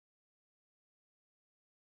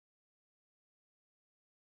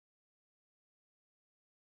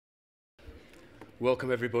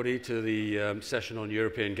Welcome everybody to the session on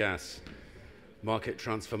European gas. Market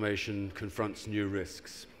transformation confronts new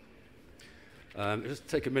risks. Just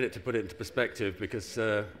take a minute to put it into perspective because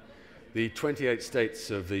the 28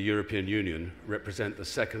 states of the European Union represent the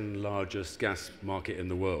second largest gas market in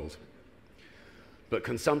the world. But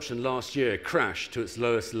consumption last year crashed to its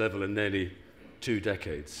lowest level in nearly 2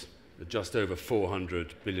 decades, at just over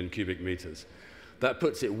 400 billion cubic meters. That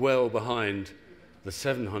puts it well behind the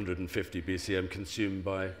 750 BCM consumed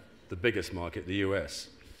by the biggest market, the US.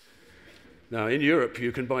 Now, in Europe,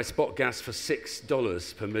 you can buy spot gas for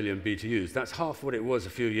 $6 per million BTUs. That's half what it was a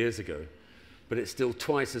few years ago, but it's still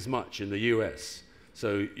twice as much in the US.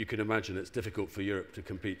 So you can imagine it's difficult for Europe to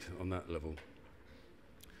compete on that level.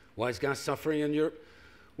 Why is gas suffering in Europe?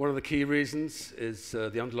 One of the key reasons is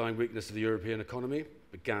the underlying weakness of the European economy,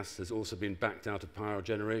 but gas has also been backed out of power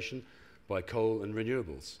generation by coal and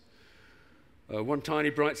renewables. One tiny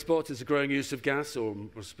bright spot is the growing use of gas, or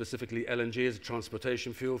more specifically LNG, as a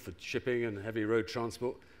transportation fuel for shipping and heavy road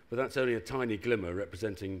transport, but that's only a tiny glimmer,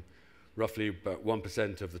 representing roughly about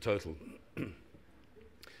 1% of the total.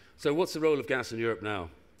 So what's the role of gas in Europe now?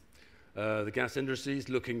 The gas industry is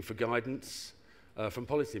looking for guidance from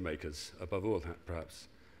policymakers, above all, perhaps.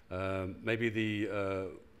 Maybe the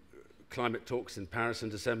climate talks in Paris in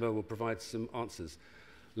December will provide some answers.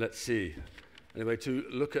 Let's see. Anyway, to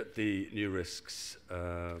look at the new risks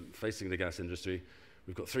facing the gas industry,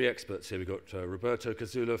 we've got 3 experts here. We've got Roberto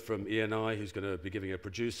Casula from ENI, who's going to be giving a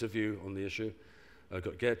producer view on the issue. I've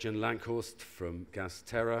got Gertjan Lankhorst from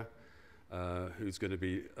GasTerra, who's going to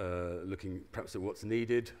be looking perhaps at what's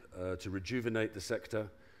needed to rejuvenate the sector,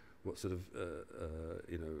 what sort of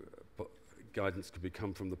guidance could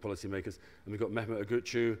become from the policymakers. And we've got Mehmet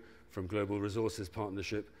Ogutcu from Global Resources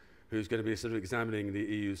Partnership, who's going to be sort of examining the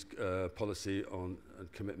EU's policy on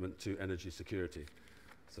commitment to energy security.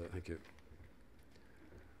 So thank you.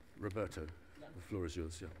 Roberto, the floor is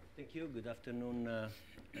yours. Yeah. Thank you. Good afternoon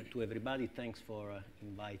to everybody. Thanks for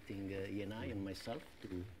inviting ENI and myself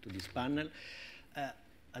to this panel.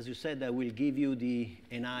 As you said, I will give you the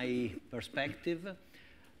ENI perspective,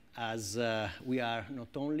 as we are not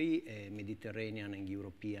only a Mediterranean and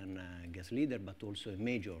European gas leader, but also a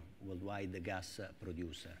major worldwide gas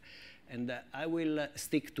producer. And I will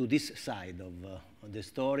stick to this side of the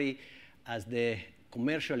story as the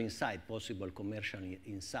commercial insight, possible commercial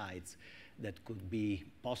insights that could be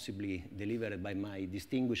possibly delivered by my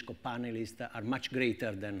distinguished co-panelists are much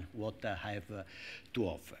greater than what I have to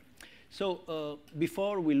offer. So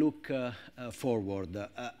before we look forward,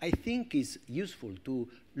 I think it's useful to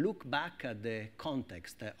look back at the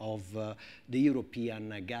context of the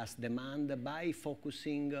European gas demand by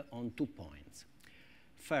focusing on 2 points.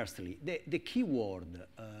 Firstly, the key word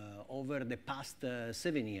over the past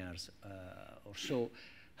 7 years or so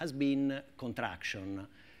has been contraction.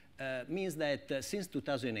 Means that since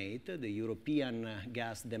 2008, the European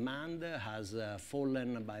gas demand has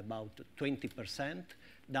fallen by about 20%,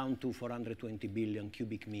 down to 420 billion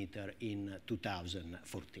cubic meter in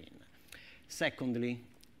 2014. Secondly,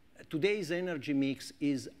 today's energy mix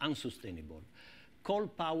is unsustainable. Coal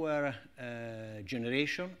power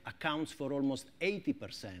generation accounts for almost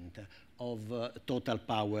 80% of total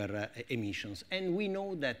power emissions. And we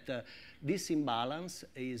know that this imbalance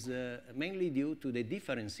is mainly due to the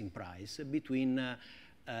difference in price between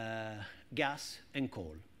gas and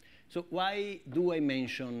coal. So why do I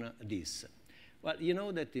mention this? Well, you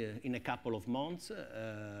know that in a couple of months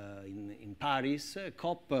in Paris,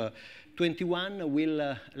 COP21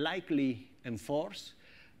 will likely enforce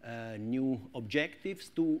new objectives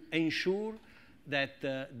to ensure that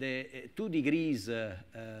the 2 degrees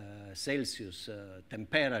Celsius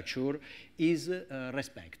temperature is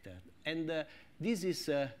respected. And this is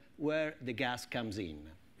where the gas comes in.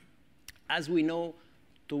 As we know,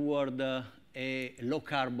 toward a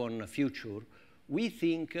low-carbon future, we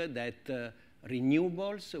think that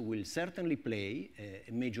renewables will certainly play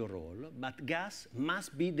a major role, but gas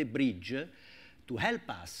must be the bridge to help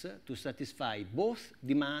us to satisfy both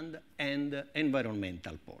demand and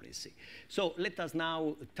environmental policy. So let us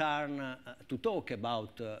now turn to talk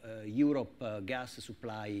about Europe gas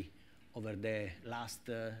supply over the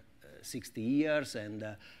last 60 years and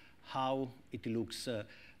how it looks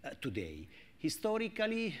today.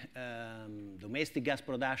 Historically, domestic gas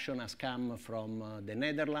production has come from the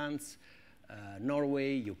Netherlands,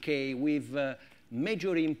 Norway, UK, with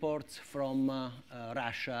major imports from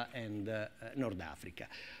Russia and North Africa.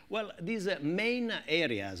 Well, these main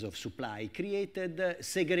areas of supply created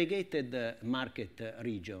segregated market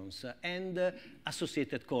regions and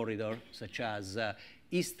associated corridors such as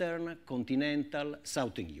Eastern, Continental,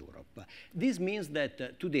 Southern Europe. This means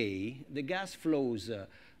that today the gas flows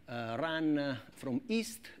run from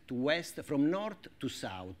east to west, from north to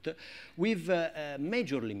south, with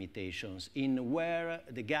major limitations in where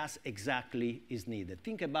the gas exactly is needed.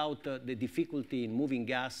 Think about the difficulty in moving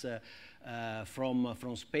gas from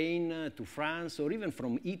Spain to France, or even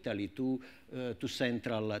from Italy to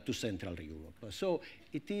Central Europe. So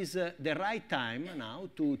it is the right time now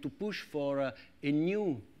to push for a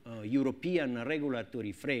new European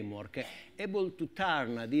regulatory framework able to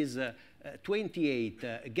turn this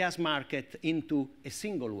 28 gas market into a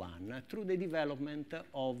single one through the development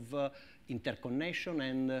of interconnection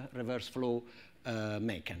and reverse flow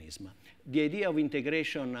mechanism. The idea of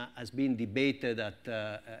integration has been debated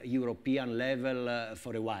at European level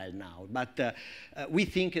for a while now, but we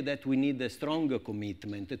think that we need a stronger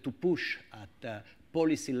commitment to push at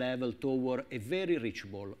policy level toward a very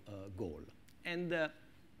reachable goal. And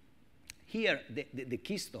here the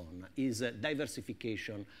keystone is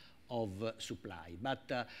diversification of supply.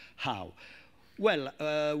 But how? Well,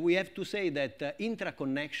 we have to say that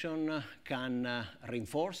interconnection can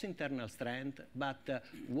reinforce internal strength, but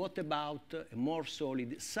what about a more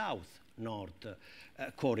solid south-north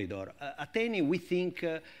corridor? At Eni, we think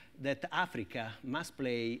that Africa must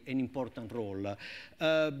play an important role.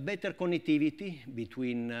 Better connectivity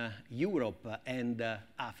between Europe and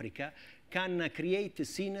Africa can create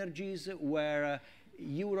synergies where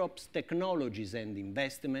Europe's technologies and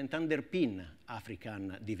investment underpin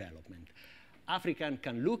African development. Africa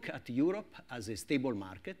can look at Europe as a stable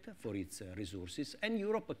market for its resources, and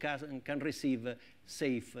Europe can receive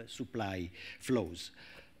safe supply flows.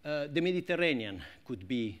 The Mediterranean could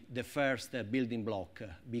be the first building block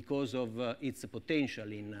because of its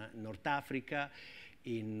potential in North Africa,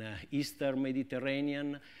 in Eastern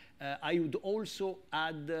Mediterranean. I would also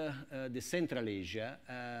add the Central Asia,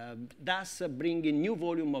 thus bringing new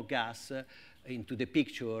volume of gas into the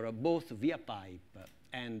picture, both via pipe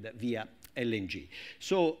and via LNG.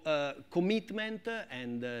 So commitment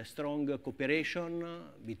and strong cooperation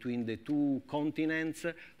between the two continents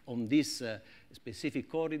on this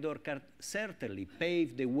specific corridor can certainly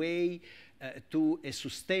pave the way to a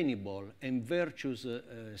sustainable and virtuous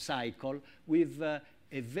cycle with a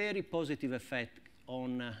very positive effect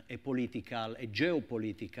on a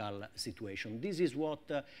geopolitical situation. This is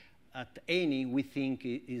what at Eni we think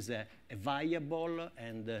is a viable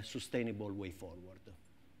and sustainable way forward.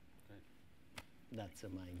 That's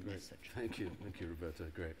my message. Thank you, Roberto.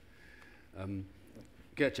 Great.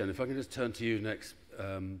 Gertjan, if I can just turn to you next.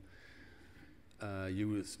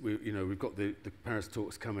 We've got the Paris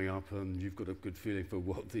talks coming up, and you've got a good feeling for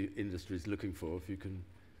what the industry is looking for. If you can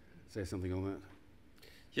say something on that.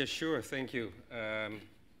 Yeah, sure. Thank you.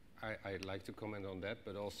 I'd like to comment on that,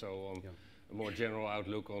 but also on a more general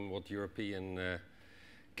outlook on what European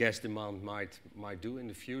gas demand might do in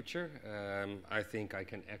the future. I think I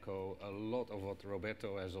can echo a lot of what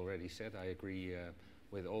Roberto has already said. I agree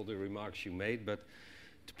with all the remarks you made, but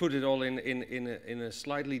to put it all in a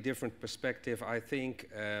slightly different perspective, I think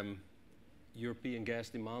European gas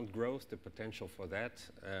demand growth, the potential for that,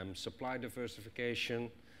 supply diversification,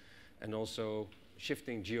 and also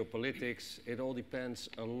shifting geopolitics, it all depends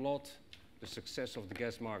a lot, the success of the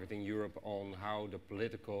gas market in Europe, on how the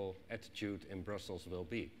political attitude in Brussels will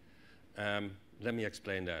be. Let me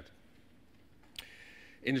explain that.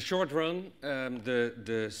 In the short run,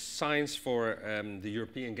 the signs for the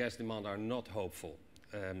European gas demand are not hopeful.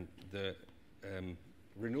 The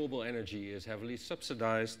renewable energy is heavily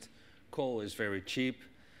subsidized, coal is very cheap,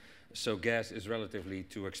 so gas is relatively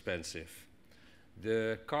too expensive.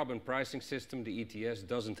 The carbon pricing system, the ETS,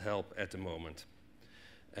 doesn't help at the moment.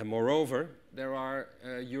 And moreover, there are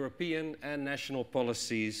European and national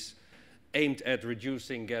policies aimed at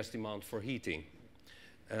reducing gas demand for heating.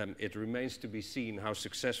 It remains to be seen how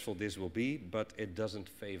successful this will be, but it doesn't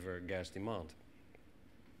favor gas demand.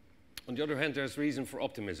 On the other hand, there's reason for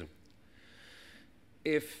optimism.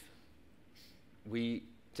 If we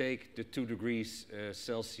take the 2 degrees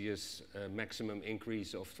Celsius maximum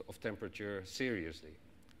increase of temperature seriously,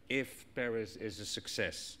 if Paris is a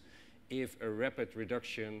success, if a rapid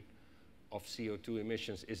reduction of CO2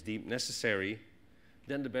 emissions is deemed necessary,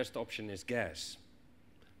 then the best option is gas.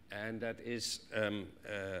 And that is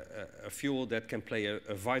a fuel that can play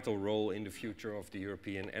a vital role in the future of the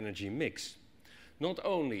European energy mix. Not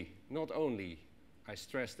only, I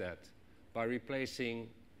stress that, by replacing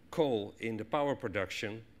coal in the power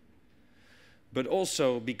production, but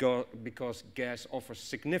also because gas offers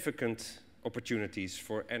significant opportunities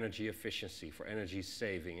for energy efficiency, for energy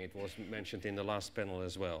saving. It was mentioned in the last panel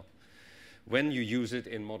as well. When you use it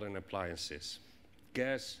in modern appliances,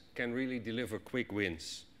 gas can really deliver quick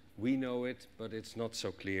wins. We know it, but it's not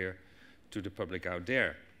so clear to the public out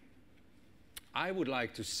there. I would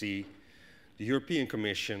like to see the European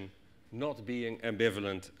Commission not being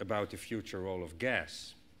ambivalent about the future role of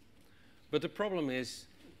gas. But the problem is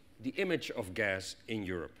the image of gas in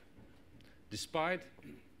Europe. Despite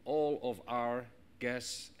all of our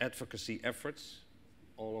gas advocacy efforts,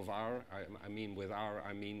 all of our, I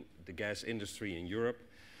mean the gas industry in Europe,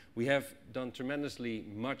 we have done tremendously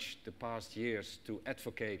much the past years to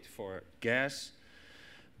advocate for gas,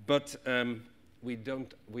 but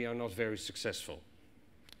we are not very successful.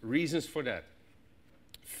 Reasons for that: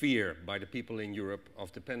 fear by the people in Europe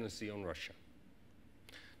of dependency on Russia,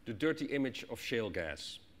 the dirty image of shale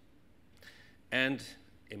gas, and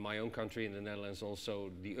in my own country, in the Netherlands, also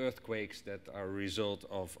the earthquakes that are a result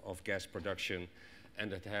of gas production and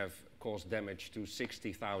that have caused damage to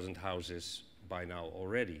 60,000 houses by now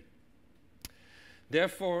already.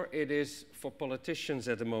 Therefore, it is for politicians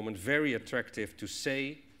at the moment very attractive to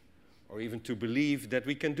say, or even to believe, that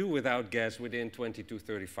we can do without gas within 20 to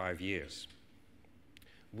 35 years.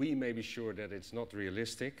 We may be sure that it's not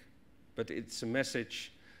realistic, but it's a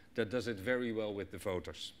message that does it very well with the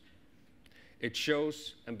voters. It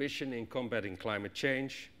shows ambition in combating climate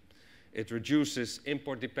change, it reduces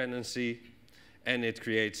import dependency, and it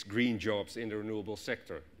creates green jobs in the renewable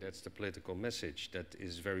sector. That's the political message that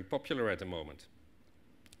is very popular at the moment.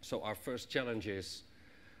 So our first challenge is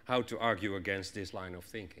how to argue against this line of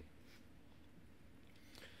thinking.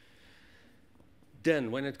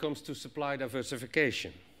 Then, when it comes to supply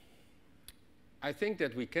diversification, I think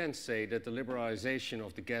that we can say that the liberalization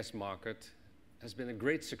of the gas market has been a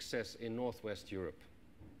great success in Northwest Europe.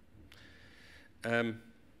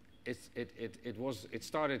 It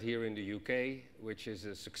started here in the UK, which is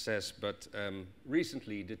a success, but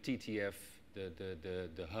recently the TTF,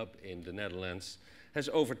 the hub in the Netherlands, has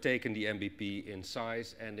overtaken the MBP in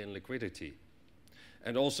size and in liquidity.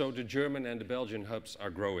 And also the German and the Belgian hubs are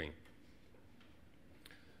growing.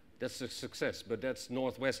 That's a success, but that's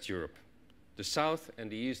Northwest Europe. The South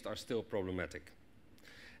and the East are still problematic.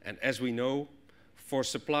 And as we know, for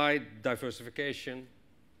supply diversification,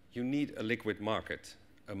 you need a liquid market,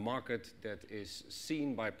 a market that is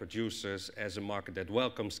seen by producers as a market that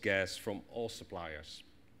welcomes gas from all suppliers,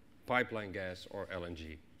 pipeline gas or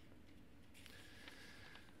LNG.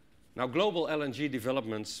 Now, global LNG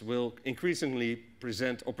developments will increasingly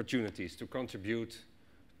present opportunities to contribute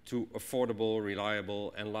to affordable,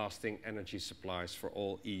 reliable, and lasting energy supplies for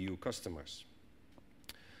all EU customers.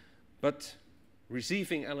 But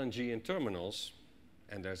receiving LNG in terminals,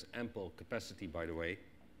 and there's ample capacity, by the way,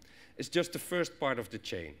 is just the first part of the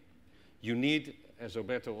chain. You need, as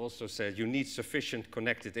Roberto also said, you need sufficient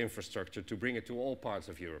connected infrastructure to bring it to all parts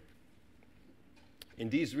of Europe. In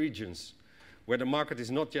these regions, where the market is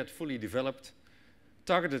not yet fully developed,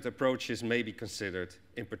 targeted approaches may be considered,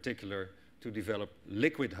 in particular, to develop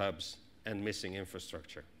liquid hubs and missing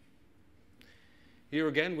infrastructure. Here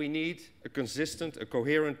again, we need a consistent, a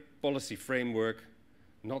coherent policy framework,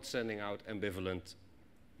 not sending out ambivalent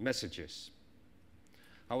messages.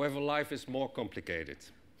 However, life is more complicated.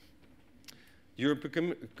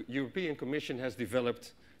 The European Commission has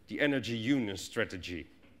developed the Energy Union strategy.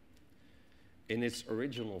 In its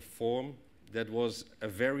original form, that was a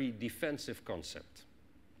very defensive concept,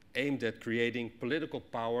 aimed at creating political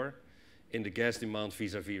power in the gas demand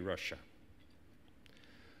vis-à-vis Russia.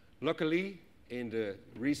 Luckily, in the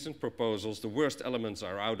recent proposals, the worst elements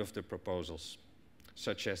are out of the proposals,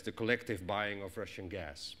 such as the collective buying of Russian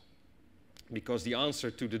gas. Because the answer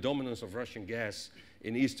to the dominance of Russian gas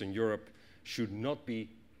in Eastern Europe should not be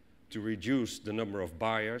to reduce the number of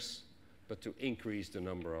buyers, but to increase the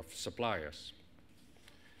number of suppliers.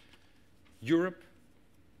 Europe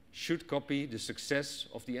should copy the success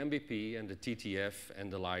of the MBP and the TTF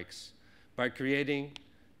and the likes by creating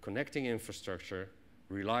connecting infrastructure,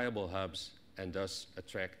 reliable hubs, and thus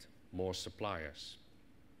attract more suppliers.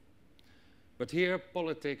 But here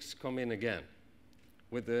politics come in again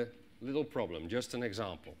with a little problem, just an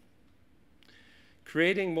example.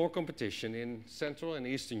 Creating more competition in Central and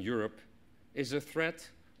Eastern Europe is a threat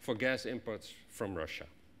for gas imports from Russia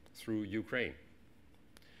through Ukraine.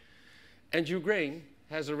 And Ukraine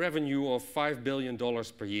has a revenue of $5 billion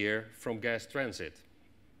per year from gas transit.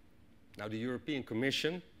 Now, the European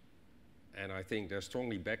Commission, and I think they're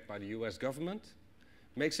strongly backed by the US government,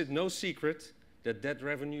 makes it no secret that that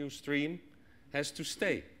revenue stream has to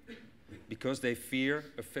stay. because they fear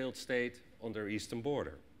a failed state on their eastern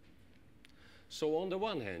border. So on the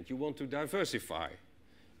one hand, you want to diversify,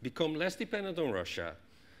 become less dependent on Russia,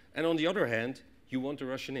 and on the other hand, you want the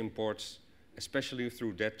Russian imports, especially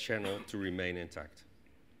through that channel, to remain intact.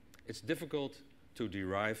 It's difficult to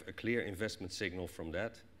derive a clear investment signal from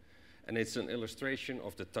that, and it's an illustration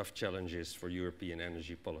of the tough challenges for European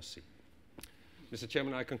energy policy. Mr.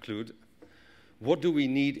 Chairman, I conclude. What do we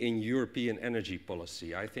need in European energy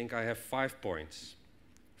policy? I think I have 5 points.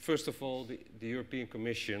 First of all, the European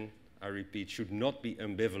Commission, I repeat, should not be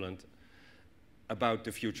ambivalent about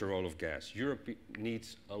the future role of gas. Europe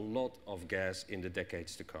needs a lot of gas in the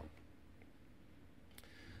decades to come.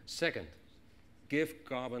 Second, give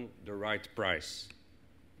carbon the right price.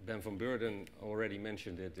 Ben van Beurden already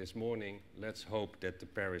mentioned it this morning. Let's hope that the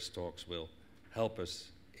Paris talks will help us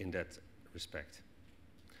in that respect.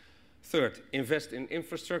 Third, invest in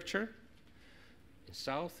infrastructure, in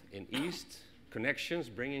south, in east, connections,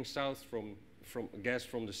 bringing south from gas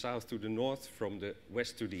from the south to the north, from the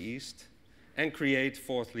west to the east, and create,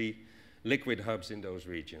 fourthly, liquid hubs in those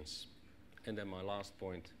regions. And then my last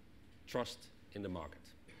point, trust in the market.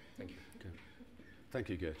 Thank you. Okay. Thank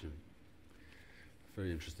you, Gertjan.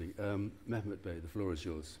 Very interesting. Mehmet Bey, the floor is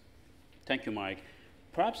yours. Thank you, Mike.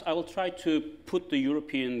 Perhaps I will try to put the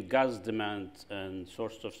European gas demand and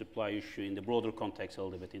source of supply issue in the broader context a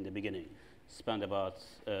little bit in the beginning. Spend about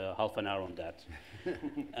half an hour on that.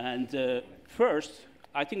 And first,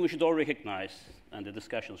 I think we should all recognize, and the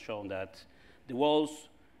discussion's shown that the world's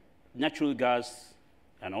natural gas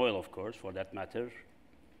and oil, of course, for that matter,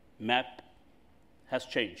 map has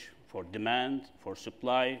changed for demand, for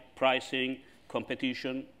supply, pricing,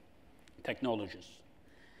 competition, technologies.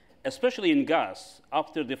 Especially in gas,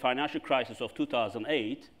 after the financial crisis of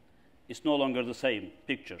 2008, it's no longer the same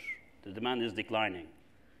picture. The demand is declining,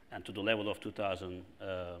 and to the level of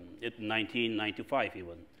 1995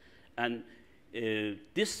 even. And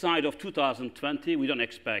this side of 2020, we don't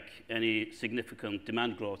expect any significant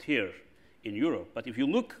demand growth here in Europe. But if you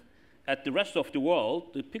look at the rest of the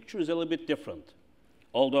world, the picture is a little bit different.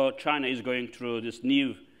 Although China is going through this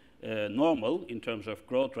new normal in terms of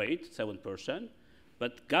growth rate, 7%,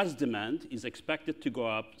 but gas demand is expected to go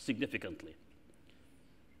up significantly.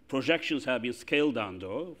 Projections have been scaled down,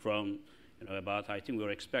 though, from about, I think we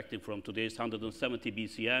were expecting from today's 170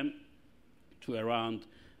 BCM to around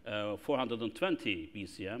 420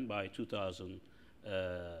 BCM by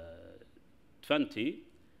 2020,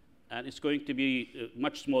 and it's going to be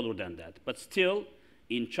much smaller than that. But still,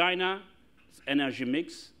 in China's energy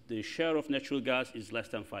mix, the share of natural gas is less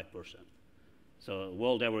than 5%. So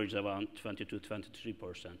world average is around 22,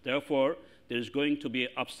 23%. Therefore, there is going to be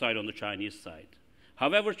upside on the Chinese side.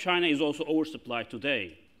 However, China is also oversupplied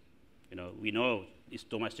today. We know its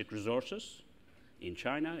domestic resources in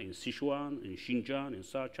China, in Sichuan, in Xinjiang, in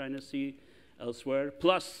South China Sea, elsewhere.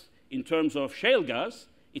 Plus, in terms of shale gas,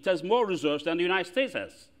 it has more reserves than the United States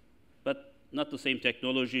has, but not the same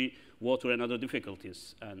technology, water, and other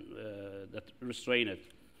difficulties and that restrain it.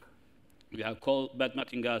 We have coal, bed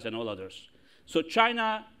methane gas, and all others. So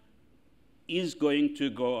China is going to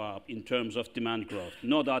go up in terms of demand growth,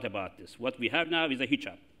 no doubt about this. What we have now is a hitch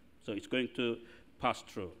up, so it's going to pass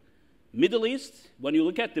through. Middle East, when you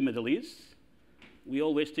look at the Middle East, we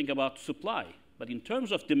always think about supply. But in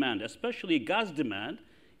terms of demand, especially gas demand,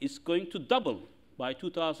 it's going to double by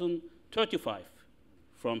 2035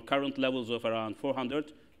 from current levels of around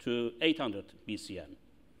 400 to 800 BCM.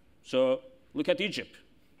 So look at Egypt,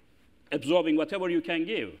 absorbing whatever you can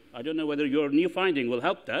give. I don't know whether your new finding will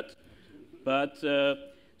help that. But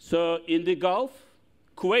so in the Gulf,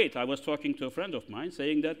 Kuwait, I was talking to a friend of mine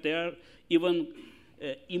saying that they are even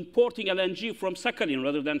importing LNG from Sakhalin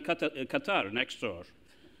rather than Qatar next door.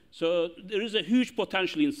 So there is a huge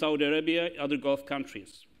potential in Saudi Arabia, other Gulf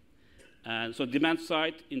countries. And so demand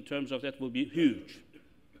side in terms of that will be huge.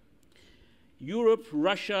 Europe,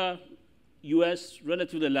 Russia, US,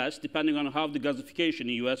 relatively less, depending on how the gasification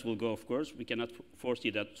in US will go, of course. We cannot foresee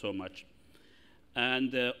that so much.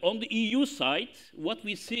 And on the EU side, what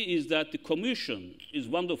we see is that the Commission is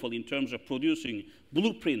wonderful in terms of producing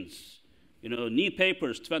blueprints, new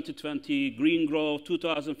papers, 2020, green growth,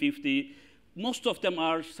 2050. Most of them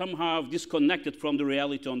are somehow disconnected from the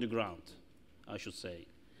reality on the ground, I should say.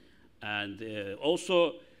 And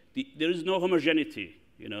also, there is no homogeneity.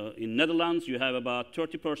 In Netherlands, you have about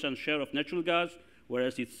 30% share of natural gas,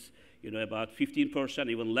 whereas it's about 15%,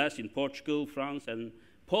 even less in Portugal, France, and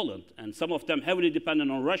Poland. And some of them heavily dependent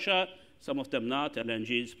on Russia, some of them not,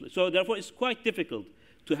 LNG. So therefore, it's quite difficult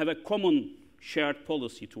to have a common shared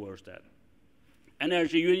policy towards that.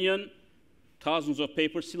 Energy union, thousands of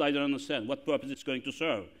papers, still I don't understand what purpose it's going to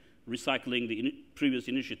serve. recycling the previous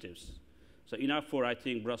initiatives. So enough for, I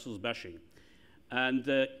think, Brussels bashing. And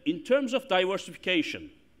in terms of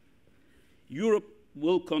diversification, Europe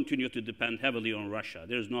will continue to depend heavily on Russia.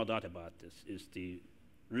 There's no doubt about this. It's the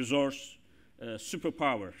resource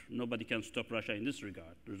superpower. Nobody can stop Russia in this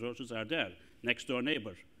regard. The resources are there, next door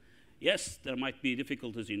neighbor. Yes, there might be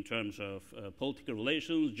difficulties in terms of political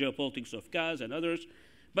relations, geopolitics of gas and others,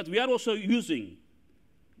 but we are also using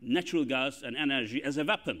natural gas and energy as a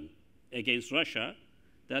weapon against Russia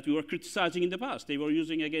that we were criticizing in the past. They were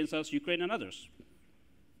using against us, Ukraine and others.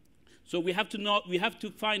 So we have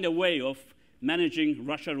to find a way of managing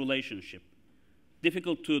Russia relationship.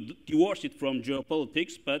 Difficult to divorce it from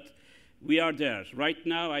geopolitics, but we are there. Right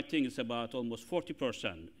now, I think it's about almost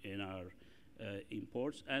 40% in our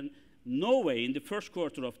imports. And Norway, in the first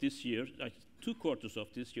quarter of this year, 2 quarters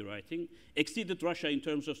of this year, I think, exceeded Russia in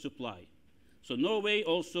terms of supply. So Norway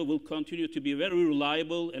also will continue to be a very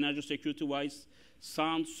reliable, energy security-wise,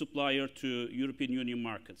 sound supplier to European Union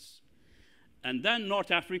markets. And then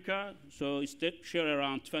North Africa, so its share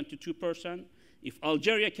around 22%. If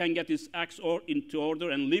Algeria can get its acts into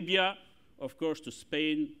order, and Libya, of course, to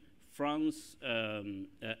Spain, France, and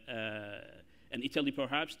Italy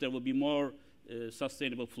perhaps, there will be more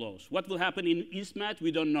sustainable flows. What will happen in East Med,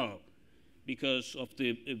 we don't know, because of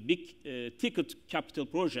the big ticket capital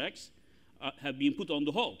projects have been put on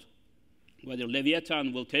the hold. Whether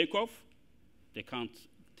Leviathan will take off, they can't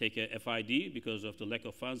take a FID because of the lack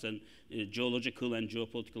of funds and geological and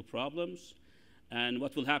geopolitical problems. And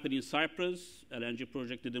what will happen in Cyprus, LNG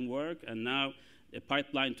project didn't work, and now a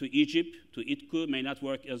pipeline to Egypt, to Ogutcu, may not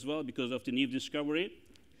work as well because of the new discovery.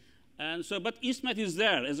 And so, but East Med is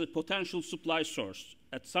there as a potential supply source.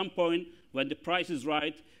 At some point, when the price is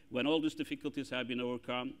right, when all these difficulties have been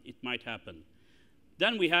overcome, it might happen.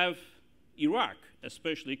 Then we have Iraq,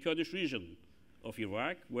 especially Kurdish region of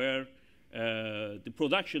Iraq, where the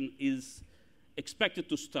production is expected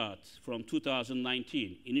to start from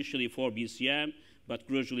 2019, initially 4 BCM, but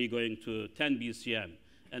gradually going to 10 BCM.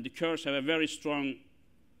 And the Kurds have a very strong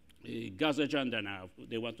gas agenda now.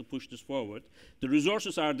 They want to push this forward. The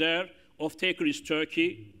resources are there. Off-taker is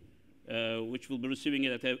Turkey, which will be receiving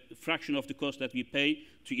it at a fraction of the cost that we pay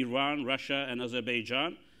to Iran, Russia, and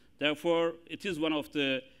Azerbaijan. Therefore, it is one of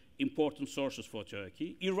the important sources for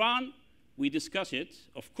Turkey. Iran, we discuss it.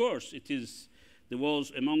 Of course, it is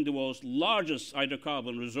among the world's largest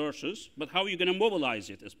hydrocarbon resources, but how are you going to mobilize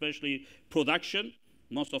it, especially production?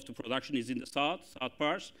 Most of the production is in the south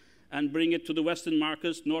parts, and bring it to the Western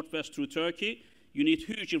markets, northwest through Turkey. You need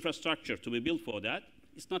huge infrastructure to be built for that.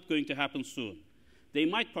 It's not going to happen soon. They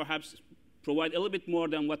might perhaps provide a little bit more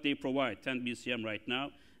than what they provide, 10 BCM right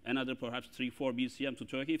now, another perhaps 3-4 BCM to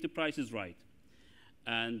Turkey if the price is right.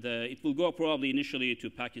 And it will go probably initially to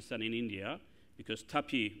Pakistan and India, because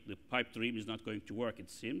TAPI, the pipe dream, is not going to work, it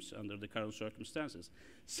seems, under the current circumstances.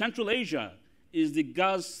 Central Asia is the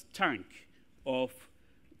gas tank of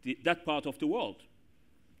that part of the world.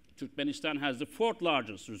 Turkmenistan has the 4th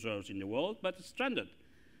largest reserves in the world, but it's stranded.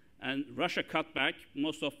 And Russia cut back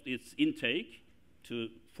most of its intake to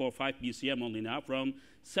 4 or 5 BCM only now, from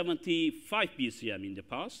 75 BCM in the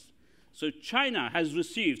past. So China has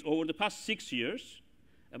received, over the past 6 years,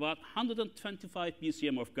 about 125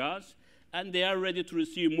 BCM of gas, and they are ready to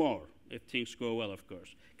receive more, if things go well, of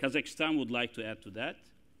course. Kazakhstan would like to add to that.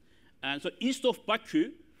 And so east of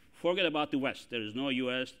Baku, forget about the West. There is no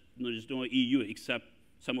US, there is no EU, except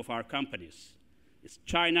some of our companies. It's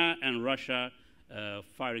China and Russia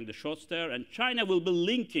firing the shots there, and China will be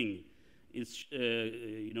linking its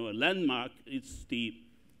a landmark. It's the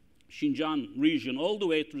Xinjiang region all the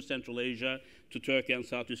way through Central Asia to Turkey and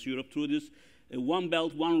Southeast Europe through this One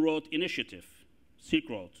Belt, One Road initiative, Silk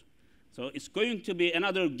Road. So it's going to be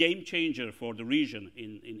another game changer for the region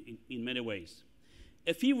in many ways.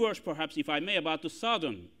 A few words, perhaps, if I may, about the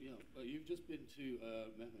southern. Yeah, you've just been to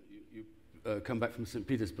Mehmet. You come back from St.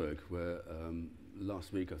 Petersburg, where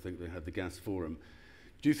last week I think they had the gas forum.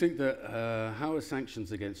 Do you think that how are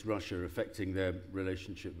sanctions against Russia affecting their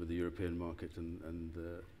relationship with the European market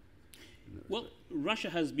Well, Russia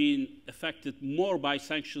has been affected more by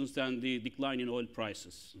sanctions than the decline in oil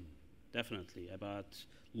prices. Definitely. About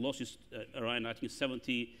losses around, I think,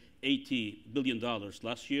 $80 billion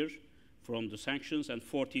last year from the sanctions, and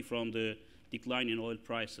 40 from the decline in oil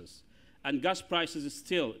prices. And gas prices is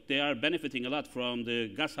still, they are benefiting a lot from the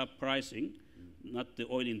gas hub pricing, not the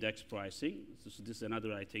oil index pricing. This is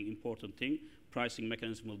another, I think, important thing. Pricing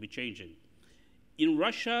mechanism will be changing. In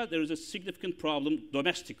Russia, there is a significant problem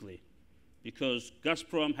domestically, because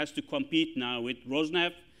Gazprom has to compete now with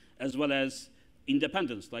Rosneft, as well as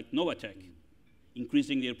independents like Novatek.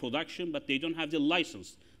 increasing their production, but they don't have the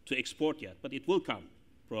license to export yet. But it will come,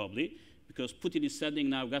 probably, because Putin is sending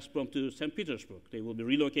now Gazprom to St. Petersburg. They will be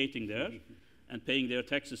relocating there and paying their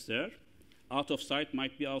taxes there. Out of sight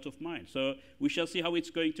might be out of mind. So we shall see how it's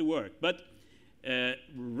going to work. But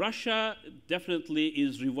Russia definitely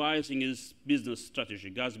is revising its business strategy,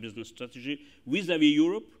 gas business strategy, vis-à-vis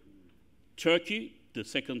Europe, Turkey, the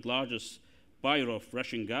second largest buyer of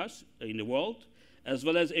Russian gas in the world, as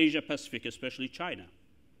well as Asia-Pacific, especially China.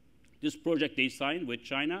 This project they signed with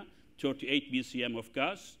China, 38 BCM of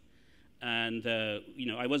gas. And you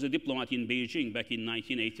know, I was a diplomat in Beijing back in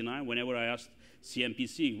 1989. Whenever I asked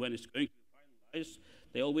CNPC when it's going to be finalized,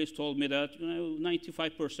 they always told me that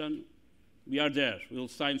 95%, we are there. We'll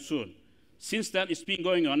sign soon. Since then, it's been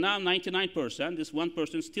going on. Now, 99%. This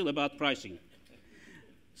 1% still about pricing.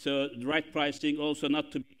 So the right pricing, also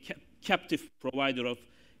not to be captive provider of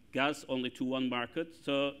gas only to one market.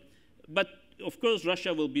 So, but of course,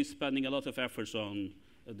 Russia will be spending a lot of efforts on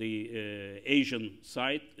the Asian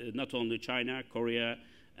side, not only China, Korea,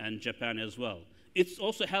 and Japan as well. It's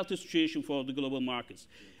also a healthy situation for the global markets.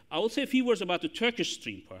 I will say a few words about the Turkish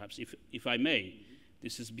stream, perhaps, if I may.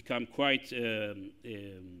 This has become quite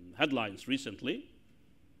headlines recently.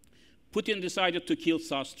 Putin decided to kill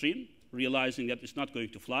South Stream, realizing that it's not going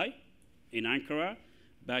to fly in Ankara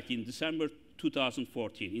back in December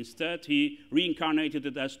 2014. Instead, he reincarnated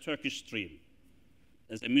it as Turkish Stream,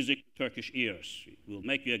 as a music Turkish ears. We'll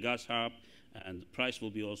make you a gas hub, and the price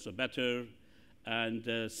will be also better.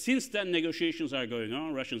 And since then, negotiations are going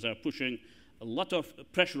on. Russians are pushing a lot of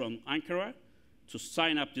pressure on Ankara to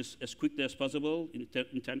sign up this as quickly as possible,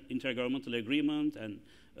 intergovernmental agreement and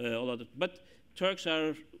all of that. But Turks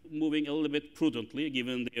are moving a little bit prudently,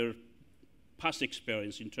 given their past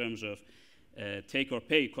experience in terms of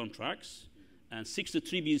take-or-pay contracts. And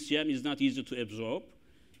 63 BCM is not easy to absorb.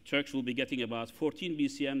 Turks will be getting about 14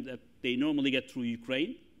 BCM that they normally get through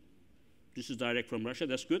Ukraine. This is direct from Russia.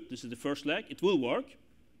 That's good. This is the first leg. It will work.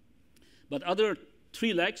 But other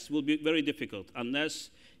 3 legs will be very difficult unless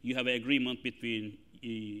you have an agreement between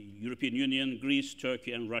European Union, Greece,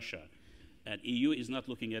 Turkey, and Russia. And EU is not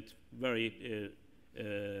looking at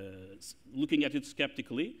looking at it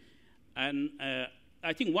skeptically. And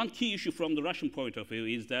I think one key issue from the Russian point of view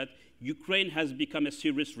is that Ukraine has become a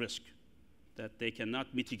serious risk that they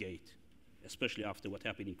cannot mitigate, especially after what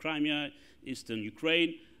happened in Crimea, eastern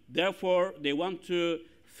Ukraine. Therefore, they want to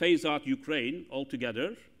phase out Ukraine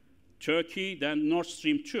altogether. Turkey, then Nord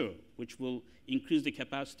Stream 2, which will increase the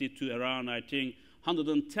capacity to around, I think,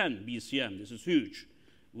 110 BCM. This is huge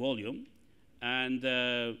volume. And,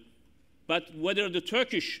 but whether the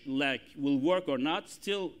Turkish leg will work or not,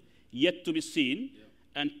 still yet to be seen. Yeah.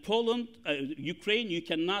 And Poland, Ukraine, you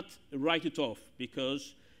cannot write it off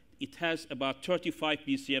because it has about 35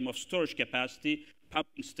 BCM of storage capacity,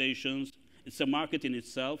 pumping stations. It's a market in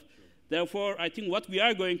itself. Sure. Therefore, I think what we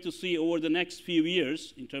are going to see over the next few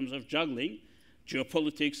years in terms of juggling,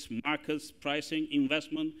 geopolitics, markets, pricing,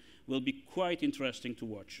 investment, will be quite interesting to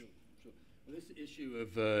watch. Sure. Sure. Well, this issue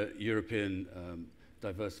of European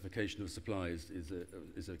diversification of supplies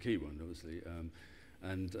is a key one, obviously.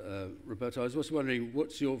 And Roberto, I was also wondering,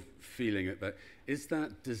 what's your feeling about, is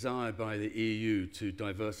that desire by the EU to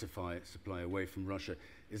diversify its supply away from Russia,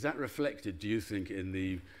 is that reflected, do you think, in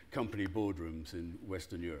the company boardrooms in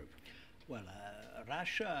Western Europe? Well,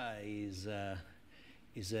 Russia is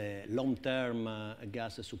a long-term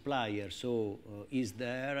gas supplier, so is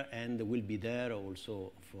there and will be there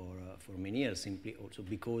also for many years, simply also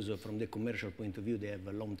because from the commercial point of view, they have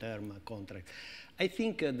a long-term contract. I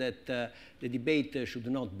think that the debate should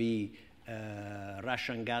not be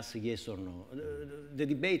Russian gas, yes or no. The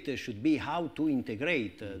debate should be how to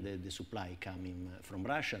integrate the supply coming from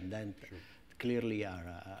Russia, and then sure. Clearly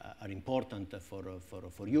are important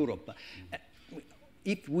for Europe.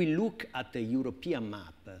 If we look at the European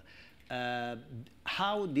map,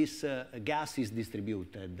 how this gas is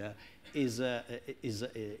distributed is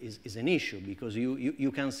an issue, because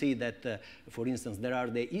you can see that, for instance, there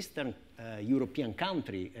are the Eastern European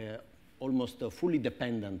countries almost fully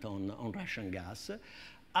dependent on Russian gas,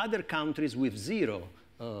 other countries with zero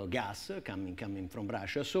gas coming from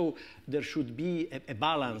Russia. So there should be a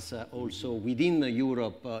balance also within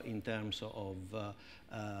Europe in terms of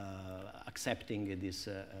accepting this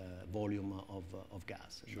volume of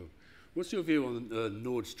gas. Sure. What's your view on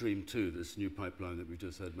Nord Stream 2, this new pipeline that we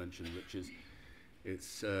just heard mentioned, which is,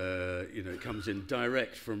 it's, it comes in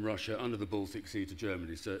direct from Russia under the Baltic Sea to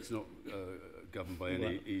Germany, so it's not governed by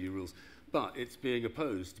any EU rules. But it's being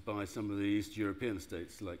opposed by some of the East European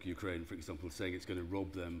states, like Ukraine, for example, saying it's going to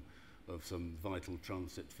rob them of some vital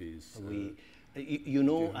transit fees. You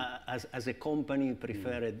know, as a company,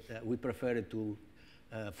 we preferred to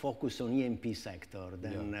focus on E&P sector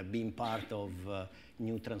than being part of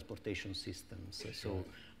new transportation systems. So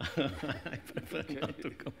I prefer not to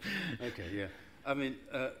go. Okay, yeah. I mean,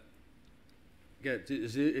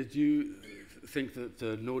 do you think that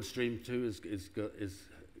Nord Stream 2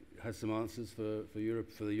 has some answers for Europe,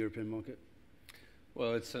 for the European market?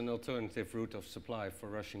 Well, it's an alternative route of supply for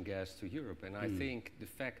Russian gas to Europe. And I think the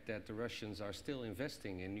fact that the Russians are still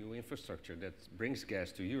investing in new infrastructure that brings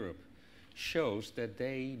gas to Europe shows that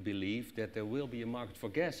they believe that there will be a market for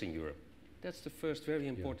gas in Europe. That's the first very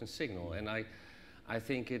important signal. And I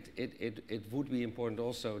think it would be important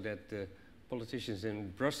also that the politicians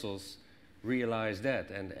in Brussels realize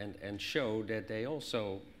that and show that they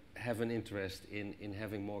also have an interest in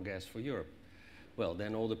having more gas for Europe. Well,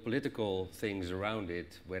 then all the political things around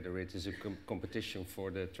it, whether it is a competition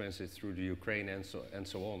for the transit through the Ukraine and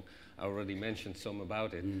so on, I already mentioned some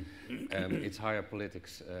about it. It's higher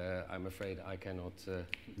politics. I'm afraid I cannot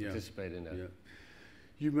participate in that. Yeah.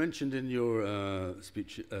 You mentioned in your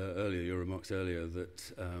speech earlier, your remarks earlier,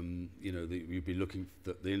 that you know you'd be looking,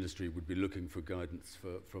 that the industry would be looking for guidance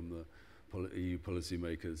from the EU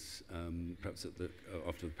policymakers, perhaps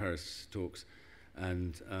after the Paris talks.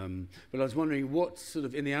 And but I was wondering, what sort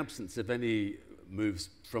of, in the absence of any moves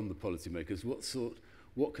from the policymakers,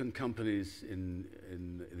 what can companies in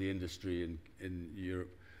the industry in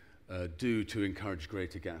Europe do to encourage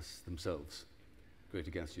greater gas themselves,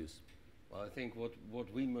 greater gas use? Well, I think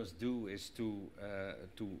what we must do is to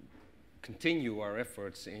continue our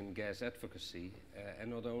efforts in gas advocacy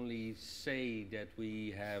and not only say that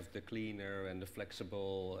we have the cleaner and the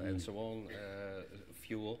flexible and so on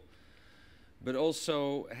fuel, but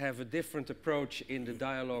also have a different approach in the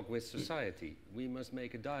dialogue with society. We must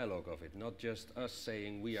make a dialogue of it, not just us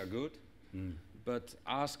saying we are good, but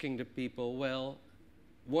asking the people, well,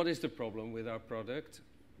 what is the problem with our product?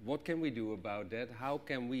 What can we do about that? How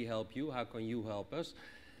can we help you? How can you help us?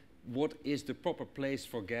 What is the proper place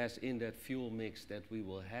for gas in that fuel mix that we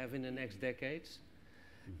will have in the next decades?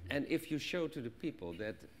 And if you show to the people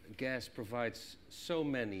that gas provides so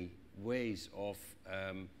many ways of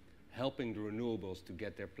helping the renewables to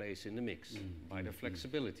get their place in the mix by their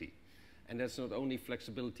flexibility. And that's not only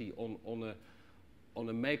flexibility on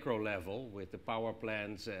a macro level with the power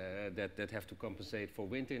plants that have to compensate for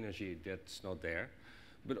wind energy that's not there,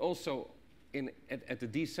 but also at the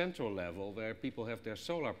decentral level where people have their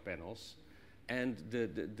solar panels and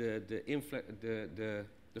the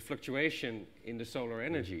fluctuation in the solar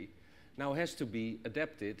energy now has to be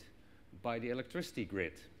adapted by the electricity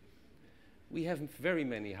grid. We have very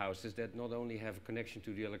many houses that not only have a connection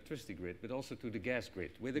to the electricity grid, but also to the gas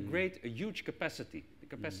grid, with a huge capacity. The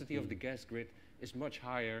capacity of the gas grid is much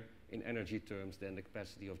higher in energy terms than the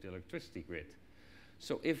capacity of the electricity grid.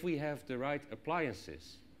 So if we have the right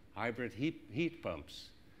appliances, hybrid heat pumps,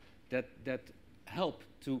 that help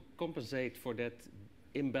to compensate for that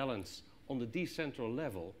imbalance on the decentral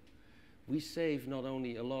level, we save not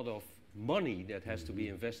only a lot of money that has to be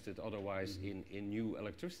invested otherwise in new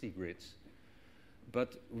electricity grids,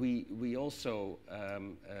 but we also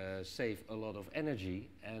save a lot of energy,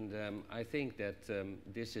 and I think that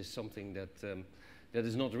this is something that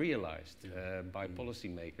is not realized by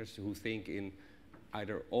policymakers who think in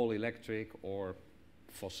either all electric or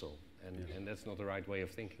fossil, and that's not the right way of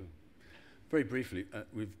thinking. Very briefly,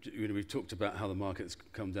 we've talked about how the market's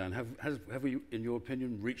come down. Have we, in your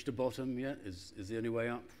opinion, reached a bottom yet? Is there any way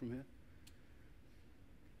up from here?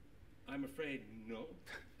 I'm afraid no.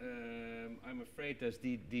 I'm afraid there's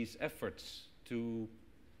these efforts to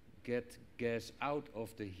get gas out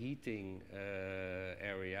of the heating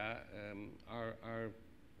area are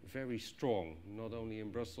very strong, not only in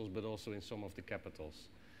Brussels but also in some of the capitals.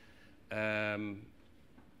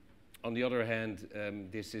 On the other hand,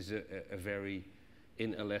 this is a very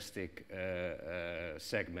inelastic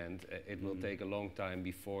segment. It will take a long time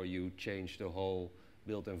before you change the whole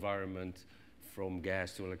built environment from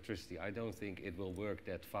gas to electricity. I don't think it will work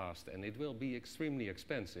that fast, and it will be extremely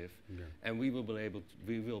expensive. And we will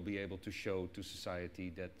be able to show to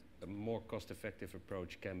society that a more cost-effective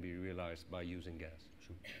approach can be realized by using gas.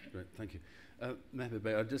 Sure. Great, thank you. Mehmet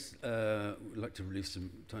Bey, I'd just would like to release some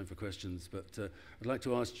time for questions, but I'd like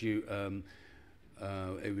to ask you,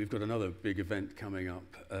 we've got another big event coming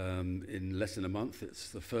up in less than a month.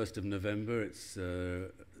 It's the 1st of November. It's a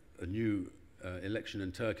new election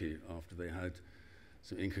in Turkey after they had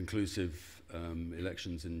some inconclusive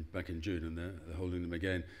elections back in June, and they're holding them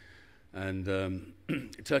again. And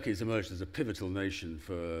Turkey has emerged as a pivotal nation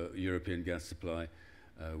for European gas supply,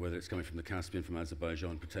 whether it's coming from the Caspian, from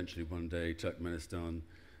Azerbaijan, potentially one day Turkmenistan,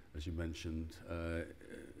 as you mentioned,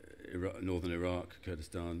 northern Iraq,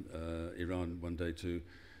 Kurdistan, Iran one day too,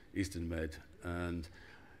 Eastern Med, and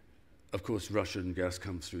of course Russian gas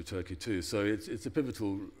comes through Turkey too. So it's a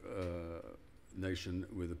pivotal nation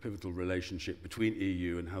with a pivotal relationship between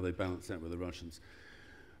EU and how they balance that with the Russians.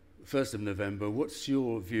 1st of November, what's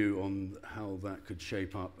your view on how that could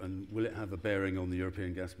shape up, and will it have a bearing on the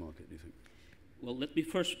European gas market, do you think? Well, let me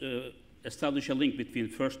first establish a link between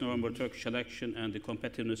 1st November Turkish election and the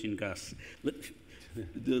competitiveness in gas.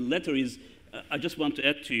 The latter is, I just want to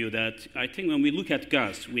add to you that I think when we look at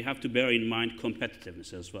gas, we have to bear in mind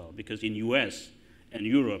competitiveness as well, because in US and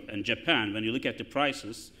Europe and Japan, when you look at the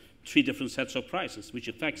prices, 3 different sets of prices, which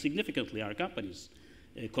affect significantly our companies'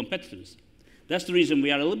 competitiveness. That's the reason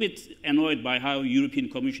we are a little bit annoyed by how European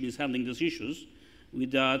Commission is handling these issues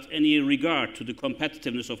without any regard to the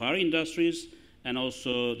competitiveness of our industries and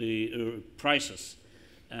also the prices.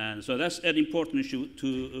 And so that's an important issue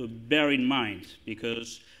to bear in mind,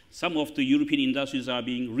 because some of the European industries are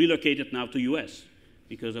being relocated now to US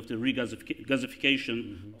because of the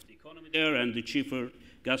regasification of the economy there and the cheaper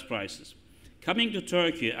gas prices. Coming to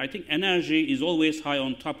Turkey, I think energy is always high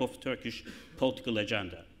on top of Turkish political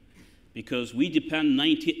agenda, because we depend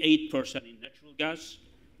 98% in natural gas,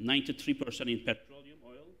 93% in petroleum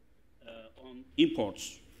oil on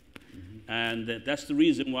imports. And that's the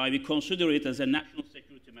reason why we consider it as a national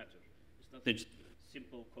security matter. It's not a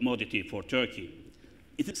simple commodity for Turkey.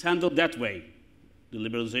 It is handled that way. The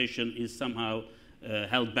liberalization is somehow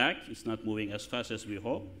held back. It's not moving as fast as we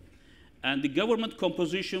hope. And the government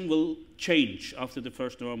composition will change after the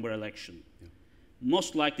 1st November election. Yeah.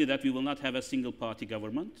 Most likely that we will not have a single-party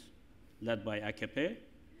government led by AKP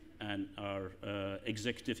and our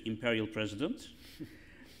executive imperial president.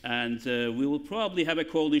 And we will probably have a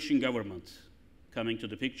coalition government coming to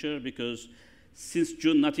the picture, because since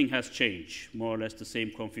June, nothing has changed, more or less the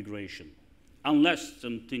same configuration, unless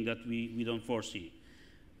something that we don't foresee.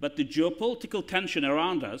 But the geopolitical tension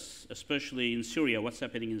around us, especially in Syria, what's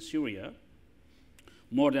happening in Syria,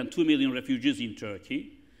 more than 2 million refugees in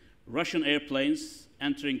Turkey, Russian airplanes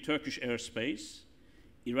entering Turkish airspace,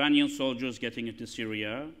 Iranian soldiers getting into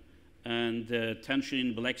Syria, and tension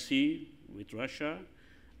in Black Sea with Russia.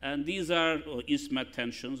 And these are East Med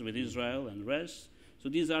tensions with Israel and rest. So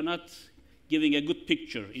these are not giving a good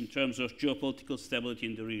picture in terms of geopolitical stability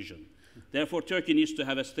in the region. Therefore, Turkey needs to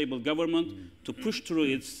have a stable government to push through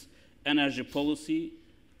its energy policy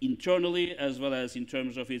internally, as well as in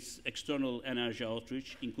terms of its external energy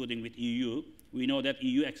outreach, including with EU. We know that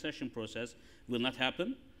EU accession process will not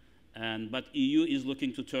happen, but EU is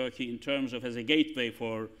looking to Turkey in terms of as a gateway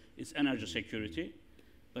for its energy security.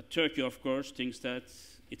 But Turkey, of course, thinks that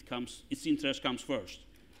its interest comes first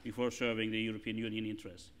before serving the European Union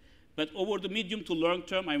interest. But over the medium to long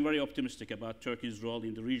term, I'm very optimistic about Turkey's role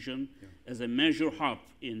in the region as a major hub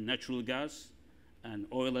in natural gas and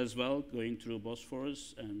oil as well, going through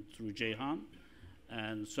Bosphorus and through Ceyhan.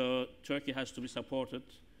 And so Turkey has to be supported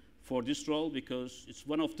for this role, because it's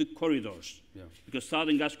one of the corridors. Yeah. Because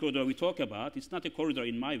Southern Gas Corridor we talk about, it's not a corridor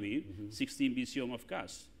in my view, 16 BCM of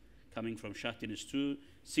gas coming from Shah Deniz 2,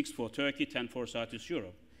 6 for Turkey, 10 for Southeast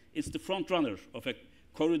Europe. It's the front runner of a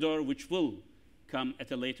corridor which will come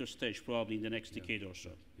at a later stage, probably in the next decade or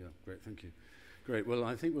so. Yeah, great, thank you. Great, well,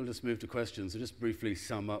 I think we'll just move to questions. So just briefly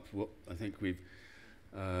sum up what I think we've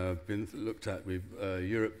been looked at.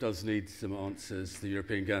 Europe does need some answers. The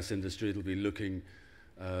European gas industry will be looking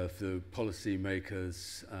for policy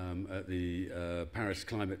makers at the Paris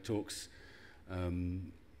climate talks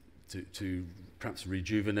to perhaps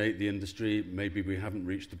rejuvenate the industry. Maybe we haven't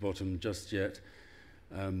reached the bottom just yet.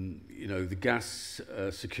 You know, the gas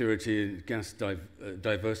security, gas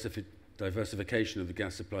diversification of the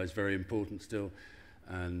gas supply is very important still,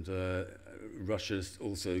 and Russia's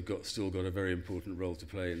also still got a very important role to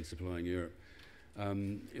play in supplying Europe.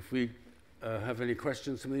 If we have any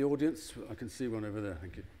questions from the audience, I can see one over there.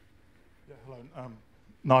 Thank you. Yeah, hello.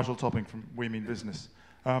 Nigel Topping from We Mean Business.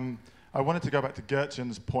 I wanted to go back to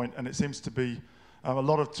Gertjan's point, and it seems to be a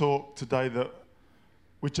lot of talk today that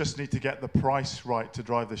we just need to get the price right to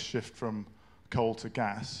drive this shift from coal to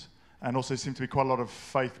gas. And also seems to be quite a lot of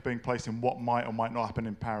faith being placed in what might or might not happen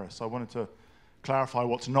in Paris. So I wanted to clarify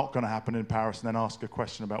what's not going to happen in Paris and then ask a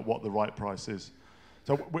question about what the right price is.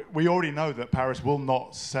 So we already know that Paris will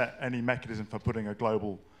not set any mechanism for putting a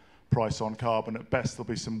global price on carbon. At best, there'll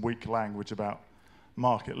be some weak language about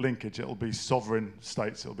market linkage. It'll be sovereign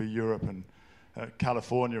states. It'll be Europe and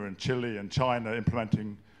California and Chile and China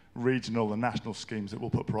implementing regional and national schemes that will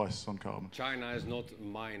put prices on carbon. China is not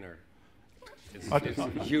minor.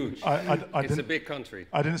 It's huge. It's a big country.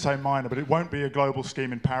 I didn't say minor, but it won't be a global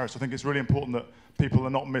scheme in Paris. I think it's really important that people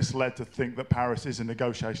are not misled to think that Paris is a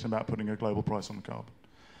negotiation about putting a global price on carbon.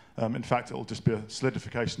 In fact, it will just be a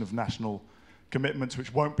solidification of national commitments,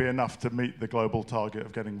 which won't be enough to meet the global target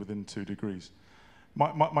of getting within 2 degrees.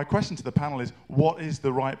 My question to the panel is, what is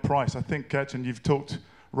the right price? I think, Gertjan, you've talked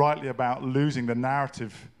rightly about losing the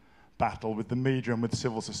narrative battle with the media and with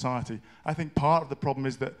civil society. I think part of the problem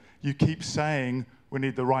is that you keep saying we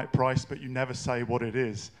need the right price, but you never say what it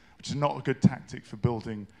is, which is not a good tactic for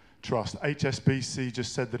building trust. HSBC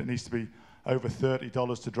just said that it needs to be over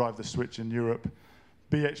 $30 to drive the switch in Europe.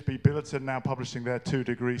 BHP Billiton now publishing their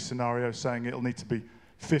 2-degree scenario, saying it'll need to be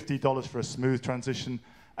 $50 for a smooth transition,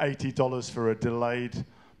 $80 for a delayed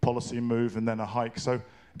policy move, and then a hike. So it'd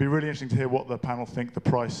be really interesting to hear what the panel think the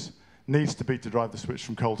price needs to be to drive the switch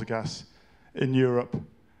from coal to gas in Europe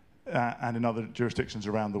and in other jurisdictions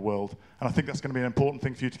around the world. And I think that's going to be an important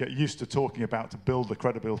thing for you to get used to talking about to build the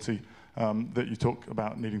credibility that you talk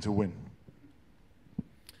about needing to win.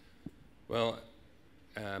 Well,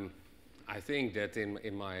 I think that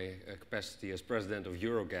in my capacity as president of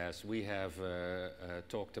Eurogas, we have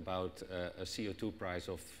talked about a CO2 price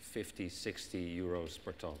of 50, 60 euros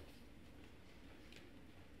per ton.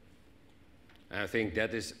 And I think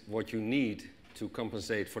that is what you need to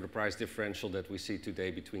compensate for the price differential that we see today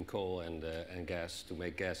between coal and gas, to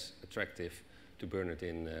make gas attractive to burn it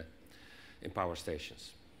in power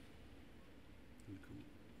stations.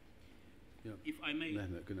 Yeah. If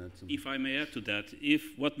I may add to that,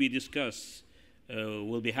 if what we discuss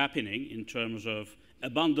will be happening in terms of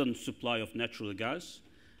abundant supply of natural gas,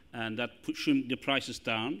 and that pushing the prices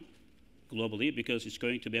down globally, because it's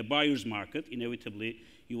going to be a buyer's market, inevitably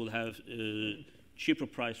you will have cheaper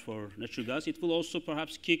price for natural gas. It will also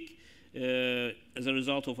perhaps kick, as a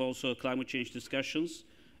result of also climate change discussions,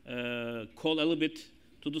 coal a little bit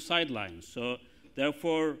to the sidelines. So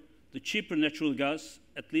therefore, the cheaper natural gas,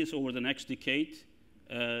 at least over the next decade,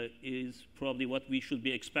 is probably what we should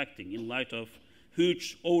be expecting in light of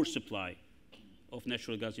huge oversupply of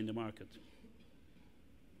natural gas in the market.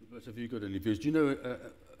 Roberto, have you got any views? Do you know,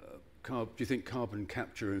 do you think carbon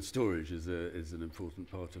capture and storage is an important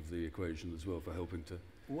part of the equation as well for helping to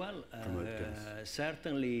promote gas?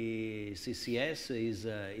 Certainly CCS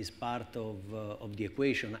is part of the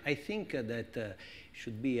equation. I think that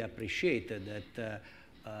should be appreciated that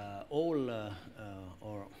all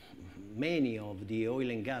or many of the oil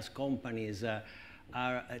and gas companies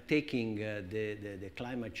are taking the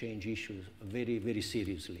climate change issues very, very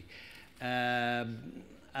seriously.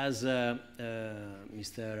 As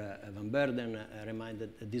Mr. Van Beurden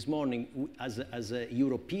reminded this morning, as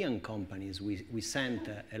European companies, we sent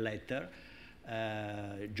a letter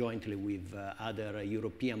jointly with other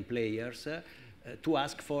European players to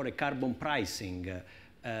ask for a carbon pricing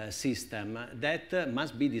system that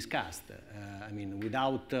must be discussed. I mean,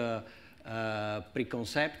 without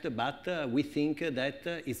preconcept, but we think that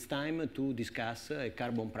it's time to discuss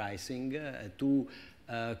carbon pricing to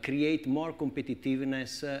create more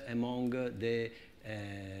competitiveness among the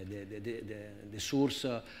source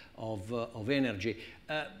of energy.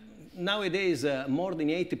 Nowadays, more than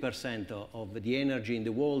 80% of the energy in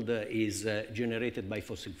the world is generated by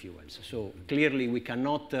fossil fuels. So clearly, we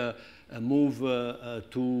cannot move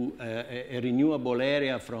to a renewable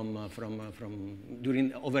area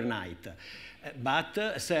during overnight. But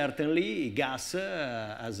certainly, gas,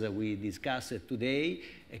 as we discussed today,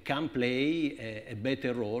 can play a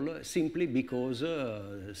better role simply because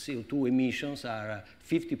CO2 emissions are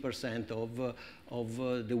 50%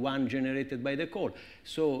 of the one generated by the coal.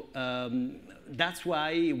 So that's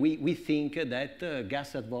why we think that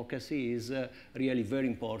gas advocacy is really very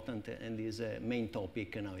important and is a main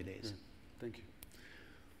topic nowadays. Yeah. Thank you.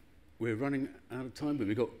 We're running out of time, but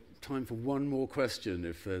we've got time for one more question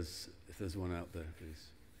if there's one out there,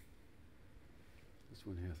 please. This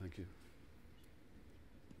one here, thank you.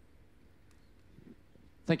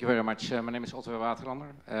 Thank you very much. My name is Otto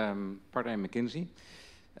Waterlander, partner in McKinsey.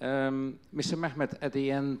 Mr. Mehmet, at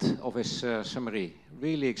the end of his summary,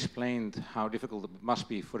 really explained how difficult it must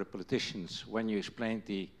be for the politicians when you explained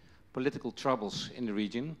the political troubles in the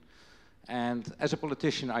region. And as a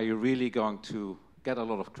politician, are you really going to get a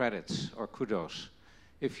lot of credits or kudos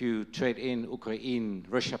if you trade in Ukraine,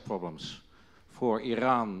 Russia problems for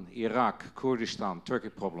Iran, Iraq, Kurdistan, Turkey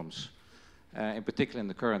problems, in particular in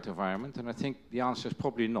the current environment? And I think the answer is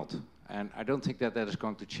probably not. And I don't think that that is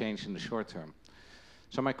going to change in the short term.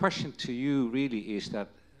 So my question to you really is that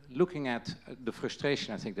looking at the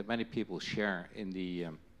frustration I think that many people share in the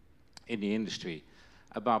industry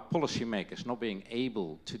about policymakers not being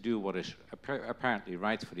able to do what is apparently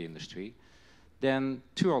right for the industry, then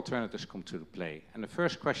two alternatives come to play. And the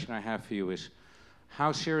first question I have for you is,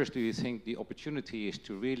 how serious do you think the opportunity is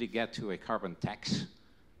to really get to a carbon tax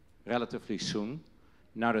relatively soon,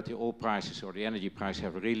 now that the oil prices or the energy price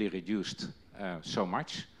have really reduced so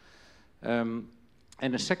much? And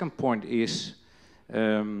the second point is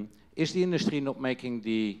the industry not making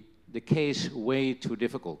the case way too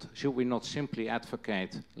difficult? Should we not simply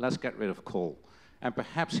advocate, let's get rid of coal, and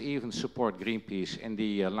perhaps even support Greenpeace in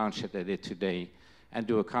the launch that they did today and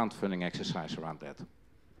do a crowdfunding exercise around that?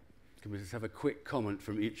 Can we just have a quick comment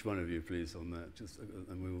from each one of you, please, on that,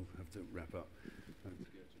 and we will have to wrap up.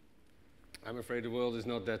 I'm afraid the world is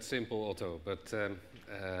not that simple, Otto, but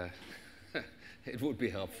it would be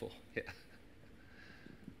helpful. Yeah.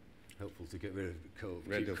 Helpful to get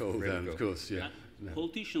rid of coal, down, of course. Yeah.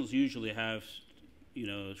 Politicians usually have,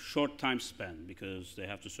 short time span because they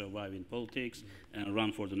have to survive in politics and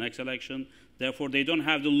run for the next election. Therefore, they don't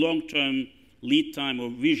have the long-term lead time or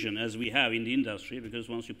vision as we have in the industry, because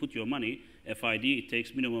once you put your money, FID, it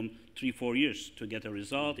takes minimum 3-4 years to get a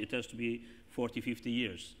result. It has to be 40-50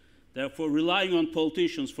 years. Therefore, relying on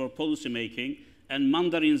politicians for policy making and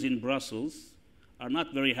mandarins in Brussels are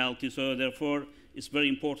not very healthy. So therefore, it's very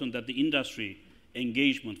important that the industry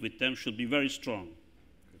engagement with them should be very strong.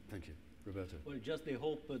 Thank you. Roberto. Well, just the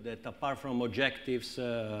hope that apart from objectives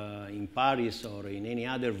in Paris or in any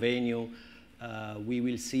other venue, we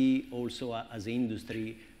will see also as an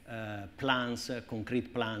industry plans,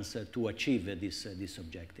 concrete plans to achieve these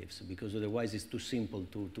objectives, because otherwise it's too simple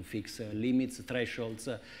to fix limits, thresholds,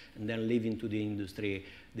 and then leave into the industry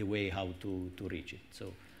the way how to reach it. So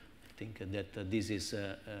I think that this is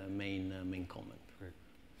a main comment. Great.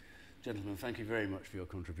 Gentlemen, thank you very much for your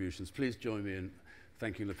contributions. Please join me in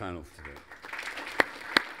thanking the panel today.